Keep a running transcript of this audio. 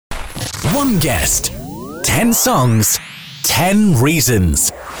One guest, 10 songs, 10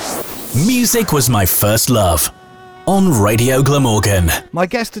 reasons. Music was my first love. On Radio Glamorgan. My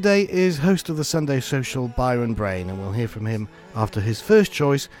guest today is host of the Sunday Social, Byron Brain, and we'll hear from him after his first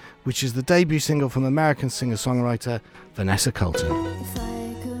choice, which is the debut single from American singer-songwriter Vanessa Carlton. If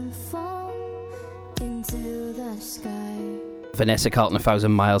I could fall into the sky. Vanessa Carlton,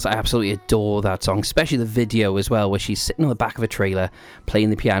 1,000 Miles. I absolutely adore that song, especially the video as well, where she's sitting on the back of a trailer playing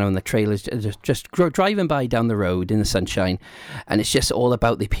the piano, and the trailer's just driving by down the road in the sunshine, and it's just all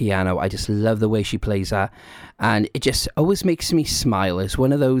about the piano. I just love the way she plays that, and it just always makes me smile. It's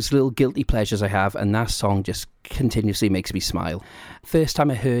one of those little guilty pleasures I have, and that song just continuously makes me smile. First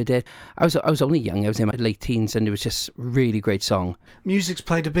time I heard it, I was only young. I was in my late teens, and it was just a really great song. Music's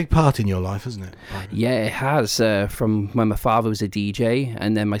played a big part in your life, hasn't it, Byron? Yeah, it has. From when my father was a DJ,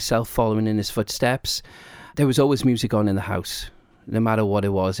 and then myself following in his footsteps, there was always music on in the house. No matter what it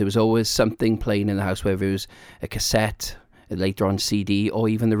was there was always something playing in the house, whether it was a cassette, later on CD, or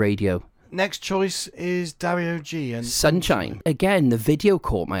even the radio. Next choice is Dario G and Sunshine. Again, the video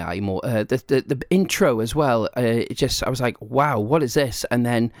caught my eye more. The intro as well. I was like, wow, what is this? And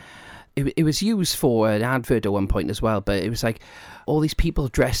then it was used for an advert at one point as well. But it was like all these people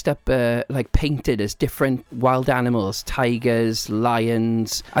dressed up, like painted as different wild animals, tigers,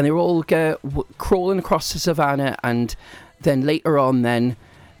 lions, and they were all crawling across the savannah. And then later on, then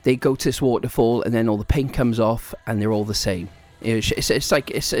they go to this waterfall, and then all the paint comes off, and they're all the same. It's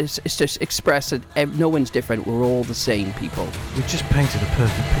just expressed that no one's different. We're all the same people. We've just painted a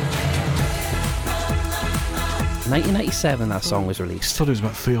perfect picture. 1997, that song was I released. thought it was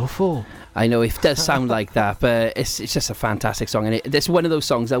about 3 or 4. I know it does sound like that, but it's just a fantastic song, and it's one of those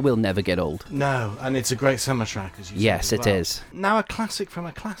songs that will never get old. No, and it's a great summer track, as you said. Yes, as it well. is. Now a classic from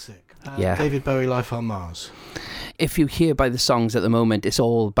a classic. Yeah. David Bowie, Life on Mars. If you hear by the songs at the moment, it's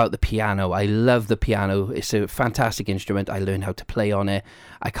all about the piano. I love the piano. It's a fantastic instrument. I learned how to play on it.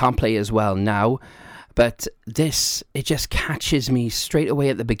 I can't play as well now, but it just catches me straight away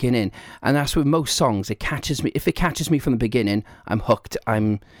at the beginning. And that's with most songs. It catches me. If it catches me from the beginning, I'm hooked.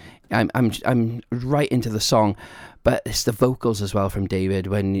 I'm right into the song. But it's the vocals as well from David.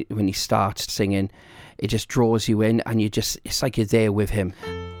 When he starts singing, it just draws you in, and it's like you're there with him.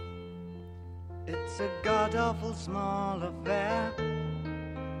 It's a god-awful small affair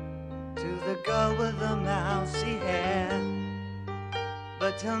to the girl with the mousy hair,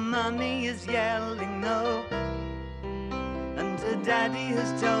 but her mummy is yelling no, and her daddy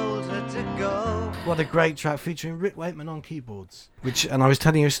has told her to go. What a great track featuring Rick Wakeman on keyboards. And I was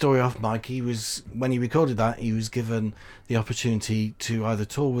telling you a story off mic. When he recorded that, he was given the opportunity to either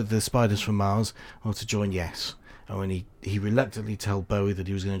tour with the Spiders from Mars or to join Yes. And when he reluctantly told Bowie that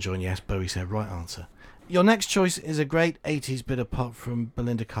he was going to join Yes, Bowie said, right answer. Your next choice is a great 80s bit of pop from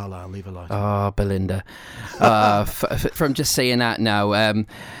Belinda Carlisle, Leave a Light. Oh, Belinda. From just saying that now,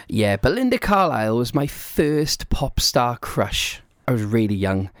 Belinda Carlisle was my first pop star crush. I was really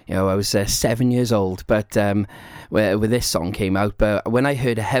young. I was 7 years old, but where this song came out. But when I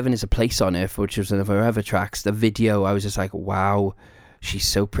heard Heaven is a Place on Earth, which was one of her other tracks, the video, I was just like, wow. She's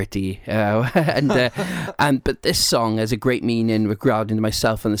so pretty, but this song has a great meaning regarding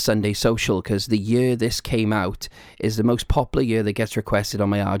myself and the Sunday Social, because the year this came out is the most popular year that gets requested on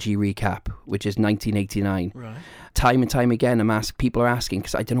my RG recap, which is 1989. Right. Time and time again, people are asking,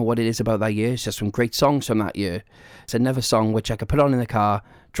 because I don't know what it is about that year. It's just some great songs from that year. It's another song which I could put on in the car,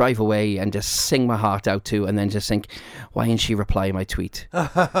 drive away, and just sing my heart out to, and then just think, why didn't she reply my tweet?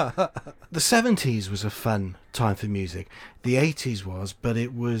 The 70s was a fun time for music. The 80s was, but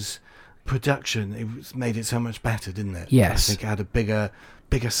it was production. It made it so much better, didn't it? Yes. I think it had a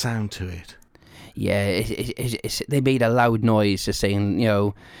bigger sound to it. Yeah, they made a loud noise just saying,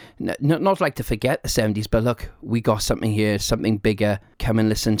 not like to forget the 70s, but look, we got something here, something bigger. Come and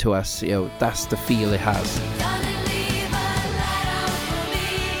listen to us. That's the feel it has.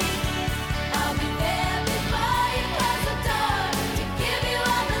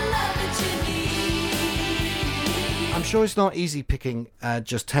 I'm sure it's not easy picking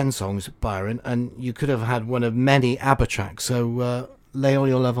just 10 songs, Byron, and you could have had one of many ABBA tracks, so lay all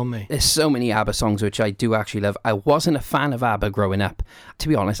your love on me. There's so many ABBA songs which I do actually love. I wasn't a fan of ABBA growing up. To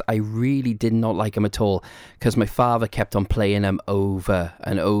be honest, I really did not like them at all, because my father kept on playing them over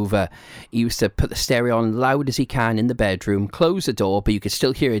and over. He used to put the stereo on loud as he can in the bedroom, close the door, but you could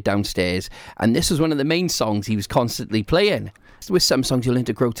still hear it downstairs, and this was one of the main songs he was constantly playing. With some songs you'll learn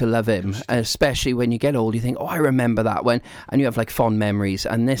to grow to love him, especially when you get old. You think, oh, I remember that one, and you have like fond memories,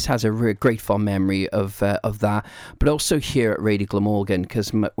 and this has a great fond memory of that. But also here at Radio Glamorgan, because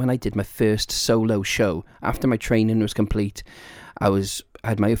when I did my first solo show after my training was complete, I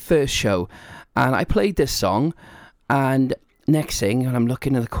had my first show, and I played this song, and next thing, and I'm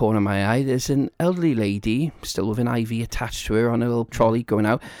looking in the corner of my eye, there's an elderly lady, still with an IV attached to her on a little trolley going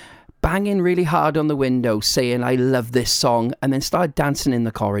out, banging really hard on the window, saying, I love this song, and then started dancing in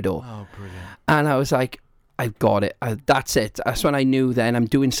the corridor. Oh, brilliant. And I was like, I've got it. That's it. That's when I knew then I'm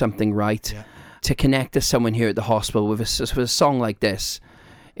doing something right. Yeah. To connect to someone here at the hospital with a song like this,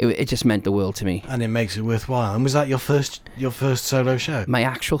 it just meant the world to me. And it makes it worthwhile. And was that your first solo show? My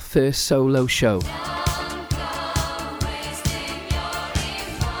actual first solo show.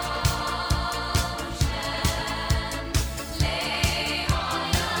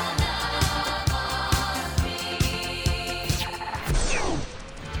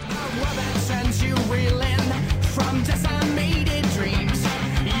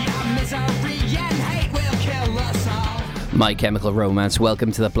 My Chemical Romance,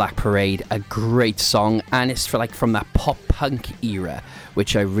 Welcome to the Black Parade, a great song, and it's from that pop punk era,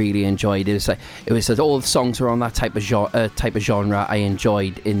 which I really enjoyed. It was all the songs were on that type of genre I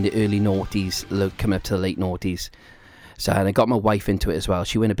enjoyed in the early noughties, coming up to the late noughties. So, and I got my wife into it as well.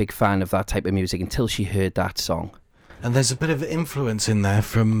 She wasn't a big fan of that type of music until she heard that song. And there's a bit of influence in there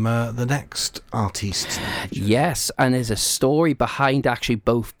from the next artists. Yes, and there's a story behind actually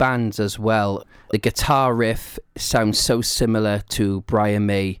both bands as well. The guitar riff sounds so similar to Brian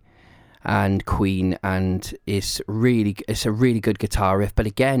May and Queen, and it's a really good guitar riff. But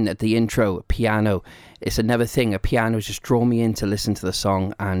again, at the intro, piano, it's another thing. A piano just drew me in to listen to the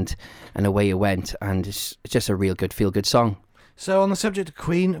song, and away it went. And it's just a real good, feel-good song. So on the subject of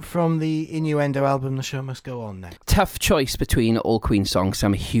Queen, from the Innuendo album, The Show Must Go On next. Tough choice between all Queen songs.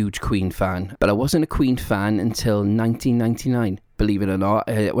 I'm a huge Queen fan, but I wasn't a Queen fan until 1999, believe it or not.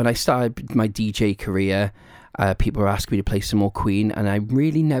 When I started my DJ career, people were asking me to play some more Queen, and I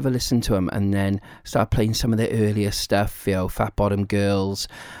really never listened to them, and then started playing some of their earlier stuff, Fat Bottom Girls,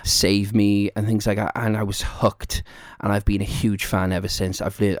 Save Me, and things like that, and I was hooked, and I've been a huge fan ever since.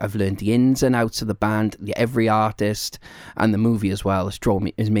 I've learned the ins and outs of the band, every artist, and the movie as well has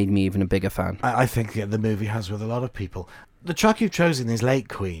made me even a bigger fan. I think the movie has with a lot of people. The track you've chosen is Late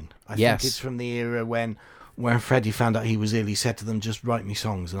Queen. I think it's from the era when Freddie found out he was ill. He said to them, just write me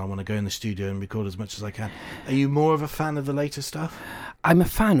songs and I want to go in the studio and record as much as I can. Are you more of a fan of the later stuff? I'm a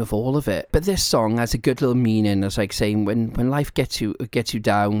fan of all of it, but this song has a good little meaning. It's like saying when life gets you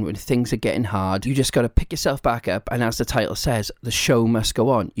down, when things are getting hard, you just got to pick yourself back up, and as the title says, the show must go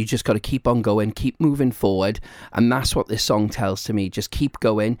on. You just got to keep on going, keep moving forward, and that's what this song tells to me. Just keep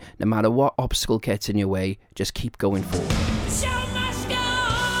going, no matter what obstacle gets in your way, just keep going forward.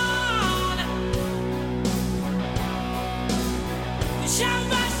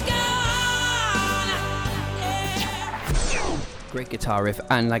 Great guitar riff,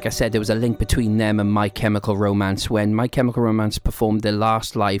 and like I said, there was a link between them and My Chemical Romance. When My Chemical Romance performed their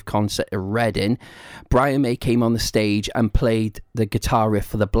last live concert at Reading, Brian May came on the stage and played the guitar riff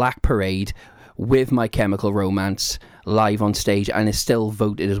for the Black Parade with My Chemical Romance live on stage, and is still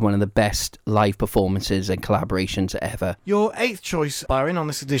voted as one of the best live performances and collaborations ever. Your 8th choice, Byron, on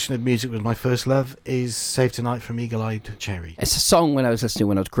this edition of Music Was My First Love is Save Tonight from Eagle Eyed Cherry. It's a song when I was listening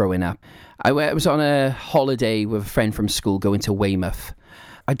when I was growing up. I was on a holiday with a friend from school going to Weymouth.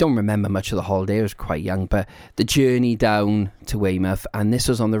 I don't remember much of the holiday, I was quite young, but the journey down to Weymouth, and this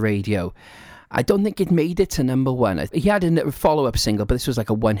was on the radio. I don't think it made it to number one. He had a follow-up single, but this was like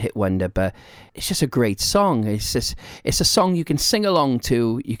a one-hit wonder. But it's just a great song. It's a song you can sing along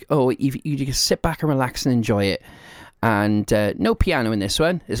to. You can sit back and relax and enjoy it. And no piano in this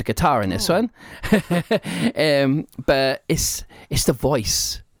one. There's a guitar in this one. But it's the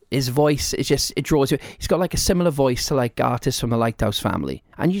voice. His voice, it draws you. He's got like a similar voice to like artists from the Lighthouse family,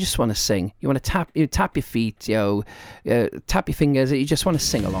 and you just want to sing. You want to tap your feet, tap your fingers. You just want to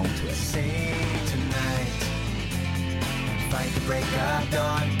sing along to it. Save tonight, fight the break of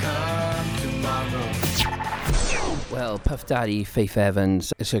dawn, come tomorrow. Well, Puff Daddy, Faith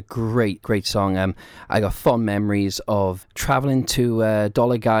Evans, it's a great song. I got fond memories of traveling to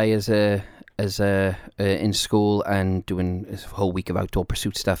Dollar Guy in school and doing a whole week of outdoor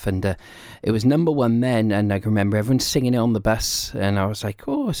pursuit stuff, and it was number one then, and I can remember everyone singing it on the bus, and I was like,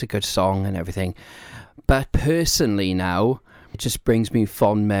 oh, it's a good song and everything. But personally now, it just brings me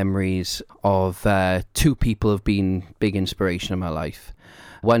fond memories of two people who have been big inspiration in my life.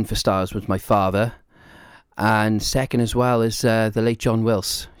 One, for stars, was my father, and second as well is the late John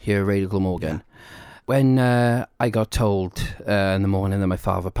Wills here at Radio Glamorgan. When I got told in the morning that my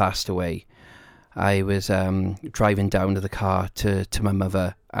father passed away, I was driving down to the car to my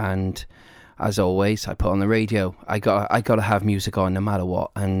mother, and as always, I put on the radio. I got to have music on no matter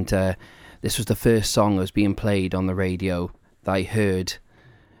what, and this was the first song that was being played on the radio that I heard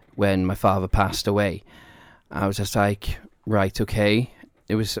when my father passed away. I was just like, right, okay.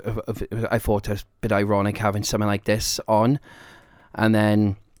 I thought it was a bit ironic having something like this on. And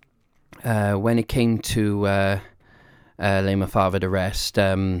then when it came to laying my father to rest,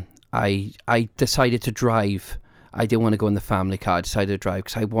 I decided to drive. I didn't want to go in the family car. I decided to drive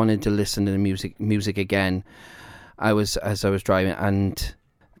because I wanted to listen to the music again. As I was driving, and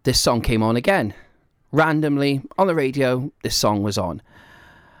this song came on again. Randomly, on the radio, this song was on.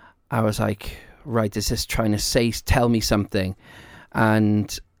 I was like, right, is this trying to tell me something?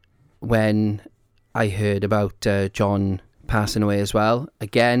 And when I heard about John passing away as well,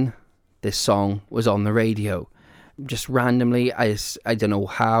 again, this song was on the radio. Just randomly, I don't know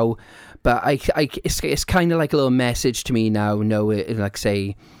how, but it's kind of like a little message to me now. Like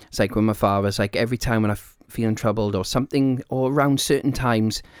say, it's like when my father's like, every time when I'm feeling troubled or something, or around certain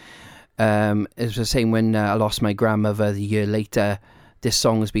times, it was the same when I lost my grandmother the year later. This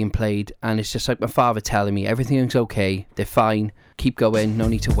song was being played, and it's just like my father telling me everything's okay, they're fine, keep going, no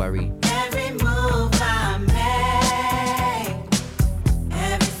need to worry. Every move I make,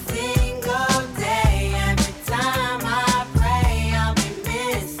 every single day, every time I pray, I'll be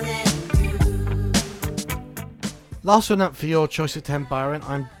missing you. Last one up for your choice of 10, Byron,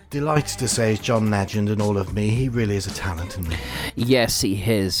 I'm delighted to say is John Legend and All of Me. He really is a talent, isn't he? Yes, he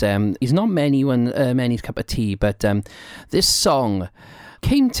is. He's not many's cup of tea, but this song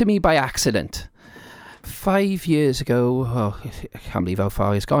came to me by accident. 5 years ago, I can't believe how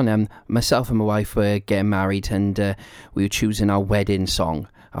far it's gone. Myself and my wife were getting married, and we were choosing our wedding song,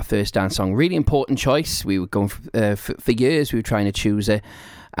 our first dance song. Really important choice. We were going for years. We were trying to choose it,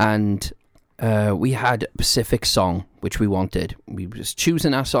 and we had a specific song which we wanted. We were just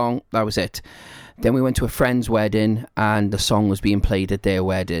choosing our song. That was it. Then we went to a friend's wedding, and the song was being played at their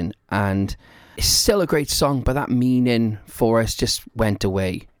wedding. And it's still a great song, but that meaning for us just went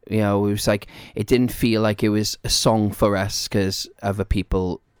away. You know, it was like, it didn't feel like it was a song for us because other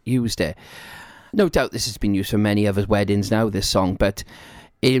people used it. No doubt this has been used for many other weddings now, this song, but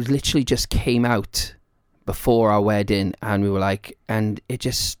it literally just came out before our wedding, and we were like, and it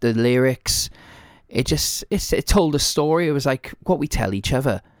just, the lyrics, it told a story. It was like what we tell each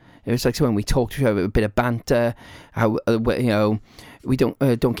other. It was like when we talk to each other, a bit of banter, how we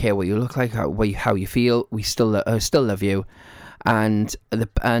don't care what you look like, how you feel. We still love you, and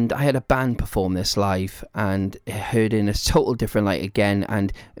I had a band perform this live, and it heard in a total different light again,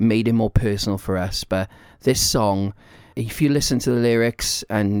 and it made it more personal for us. But this song, if you listen to the lyrics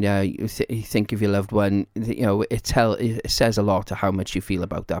and you think of your loved one, it says a lot to how much you feel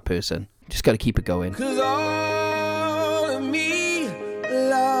about that person. Just got to keep it going. 'Cause all of me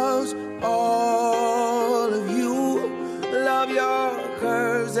loves all of you. Love your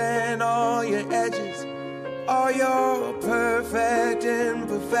curves and all your edges, all your perfect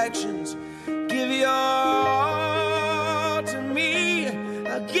imperfections. Give your all to me,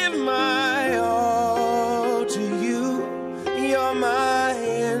 I'll give my all to you. You're my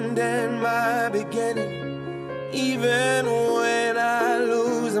end and my beginning. Even when I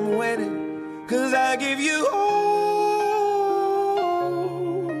lose, I'm winning. 'Cause I give you all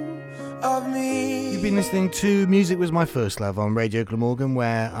of me. You've been listening to Music Was My First Love on Radio Glamorgan,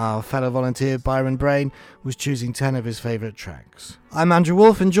 where our fellow volunteer Byron Brain was choosing 10 of his favourite tracks. I'm Andrew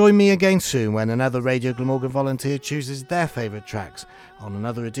Wolfe, and join me again soon when another Radio Glamorgan volunteer chooses their favourite tracks on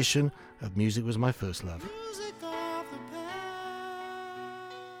another edition of Music Was My First Love.